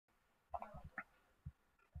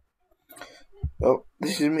Well,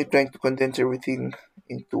 this is me trying to condense everything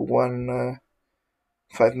into one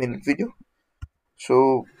 5-minute video.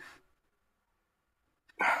 So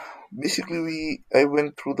basically, I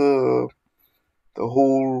went through the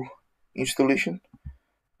whole installation,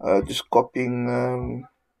 just copying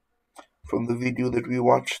from the video that we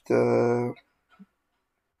watched. The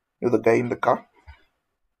guy in the car.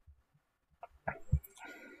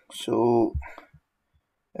 So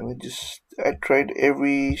I tried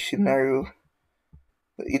every scenario.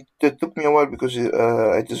 It took me a while because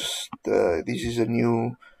this is a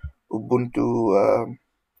new Ubuntu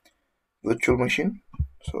virtual machine.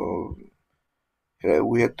 So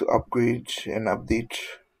we had to upgrade and update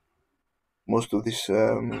most of this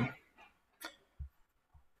um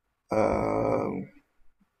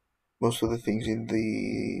most of the things in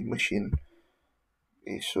the machine.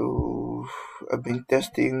 Okay, so I've been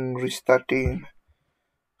testing, restarting.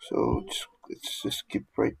 So let's just skip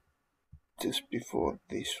right just before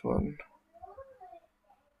this one.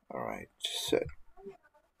 All right, set.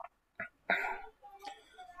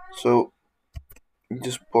 So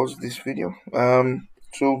just pause this video.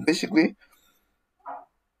 So basically,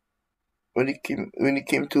 when it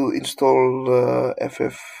came to install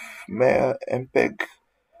ff mpeg,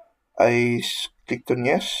 clicked on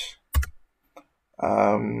yes.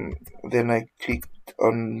 Then I clicked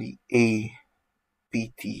on the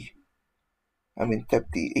apt. Tap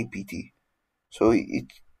the apt. So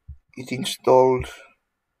it installed.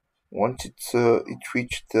 Once it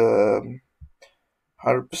reached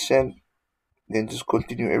 100%, then just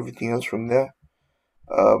continue everything else from there.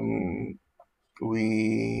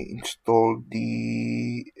 We installed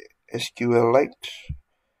the SQLite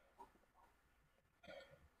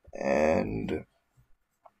and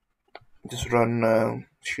just run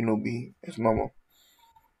Shinobi as normal.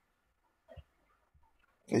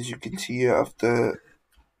 As you can see, after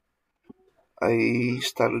I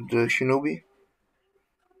started Shinobi,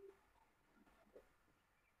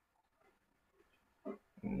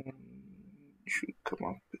 should come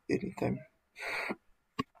up anytime.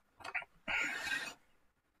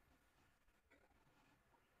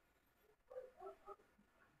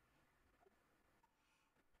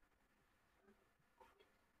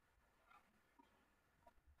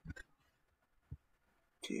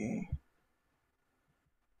 Okay,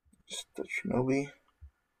 start Shinobi.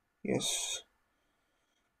 Yes.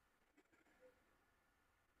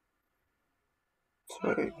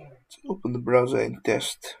 Sorry. Let's open the browser and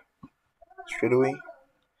test straight away.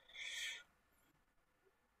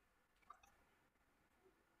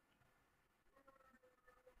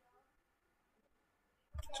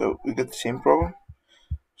 So we got the same problem.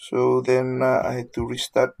 So then I had to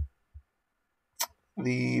restart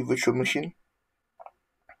the virtual machine.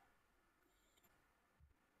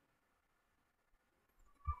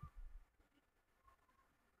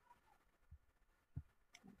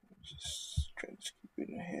 Just try to skip it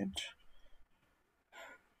ahead.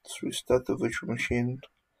 Let's restart the virtual machine.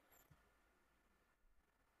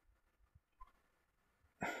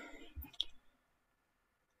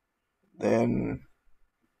 Then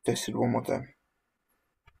test it one more time.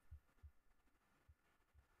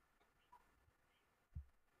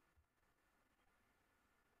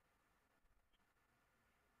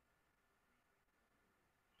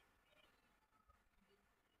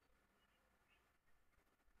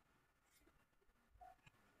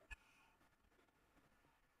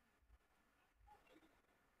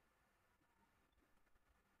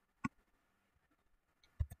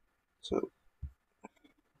 So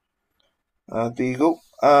there you go.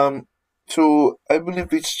 So I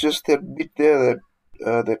believe it's just that bit there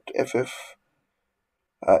that ff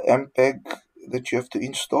mpeg that you have to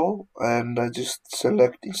install, and I just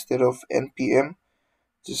select, instead of npm,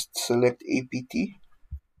 just select apt.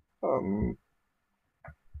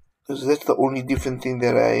 Because that's the only different thing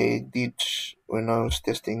that I did when I was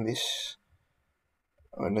testing this.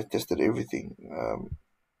 When I tested everything,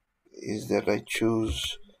 is that I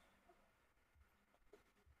choose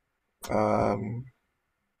apt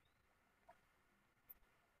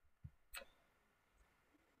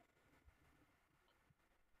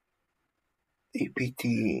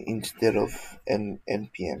instead of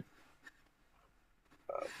npm.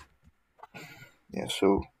 Yeah,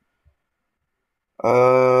 so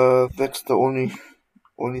that's the only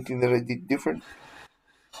thing that I did different.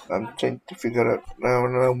 I'm trying to figure out now.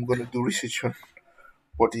 I'm gonna do research on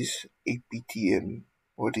what is apt and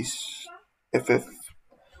what is ff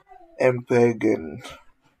mpeg and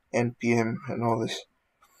npm and all this.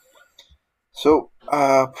 So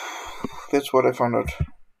that's what I found out,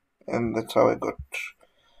 and that's how I got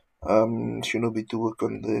Shinobi to work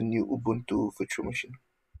on the new Ubuntu virtual machine.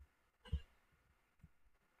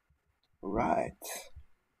 Right.